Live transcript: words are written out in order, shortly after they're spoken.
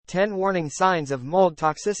10 warning signs of mold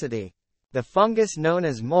toxicity. The fungus known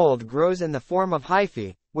as mold grows in the form of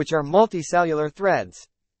hyphae, which are multicellular threads.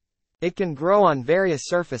 It can grow on various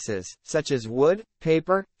surfaces, such as wood,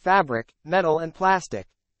 paper, fabric, metal and plastic.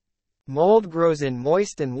 Mold grows in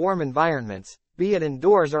moist and warm environments, be it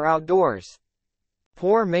indoors or outdoors.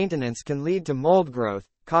 Poor maintenance can lead to mold growth,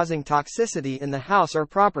 causing toxicity in the house or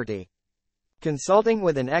property. Consulting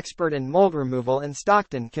with an expert in mold removal in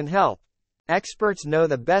Stockton can help. Experts know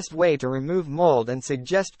the best way to remove mold and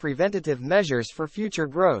suggest preventative measures for future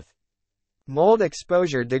growth. Mold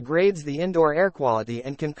exposure degrades the indoor air quality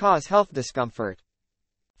and can cause health discomfort.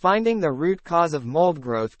 Finding the root cause of mold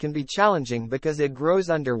growth can be challenging because it grows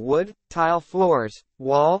under wood, tile floors,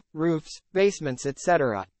 wall, roofs, basements,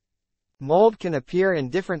 etc. Mold can appear in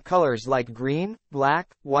different colors like green, black,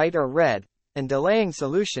 white or red, and delaying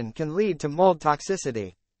solution can lead to mold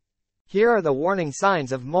toxicity. Here are the warning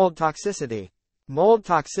signs of mold toxicity. Mold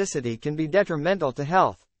toxicity can be detrimental to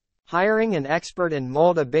health. Hiring an expert in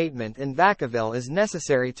mold abatement in Vacaville is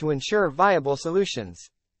necessary to ensure viable solutions.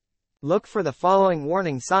 Look for the following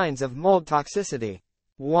warning signs of mold toxicity.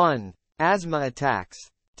 1. Asthma attacks.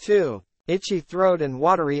 2. Itchy throat and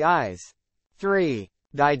watery eyes. 3.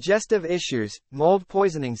 Digestive issues, mold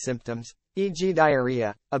poisoning symptoms, e.g.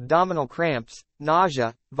 diarrhea, abdominal cramps,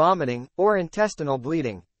 nausea, vomiting, or intestinal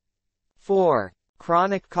bleeding. 4.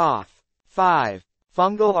 Chronic cough. 5.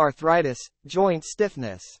 Fungal arthritis, joint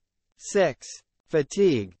stiffness. 6.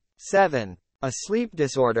 Fatigue. 7. A sleep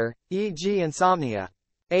disorder, e.g. insomnia.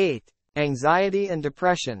 8. Anxiety and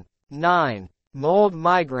depression. 9. Mold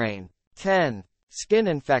migraine. 10. Skin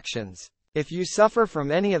infections. If you suffer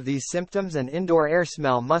from any of these symptoms and indoor air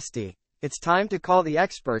smell musty, it's time to call the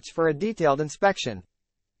experts for a detailed inspection.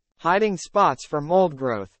 Hiding spots for mold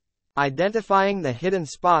growth. Identifying the hidden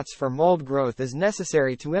spots for mold growth is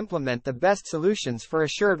necessary to implement the best solutions for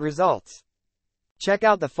assured results. Check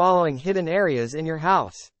out the following hidden areas in your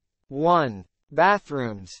house. 1.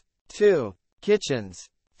 Bathrooms. 2. Kitchens.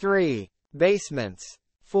 3. Basements.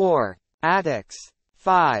 4. Attics.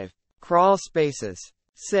 5. Crawl spaces.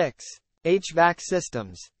 6. HVAC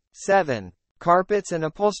systems. 7. Carpets and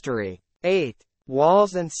upholstery. 8.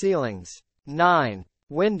 Walls and ceilings. 9.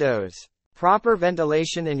 Windows. Proper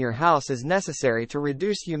ventilation in your house is necessary to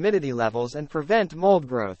reduce humidity levels and prevent mold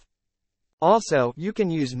growth. Also, you can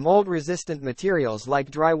use mold-resistant materials like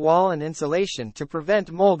drywall and insulation to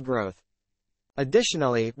prevent mold growth.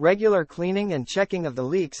 Additionally, regular cleaning and checking of the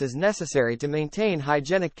leaks is necessary to maintain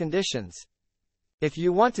hygienic conditions. If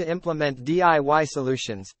you want to implement DIY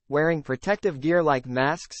solutions, wearing protective gear like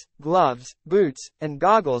masks, gloves, boots, and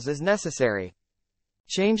goggles is necessary.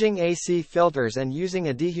 Changing AC filters and using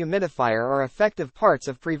a dehumidifier are effective parts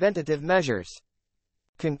of preventative measures.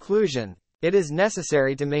 Conclusion: it is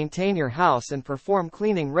necessary to maintain your house and perform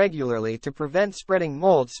cleaning regularly to prevent spreading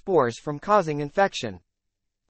mold spores from causing infection.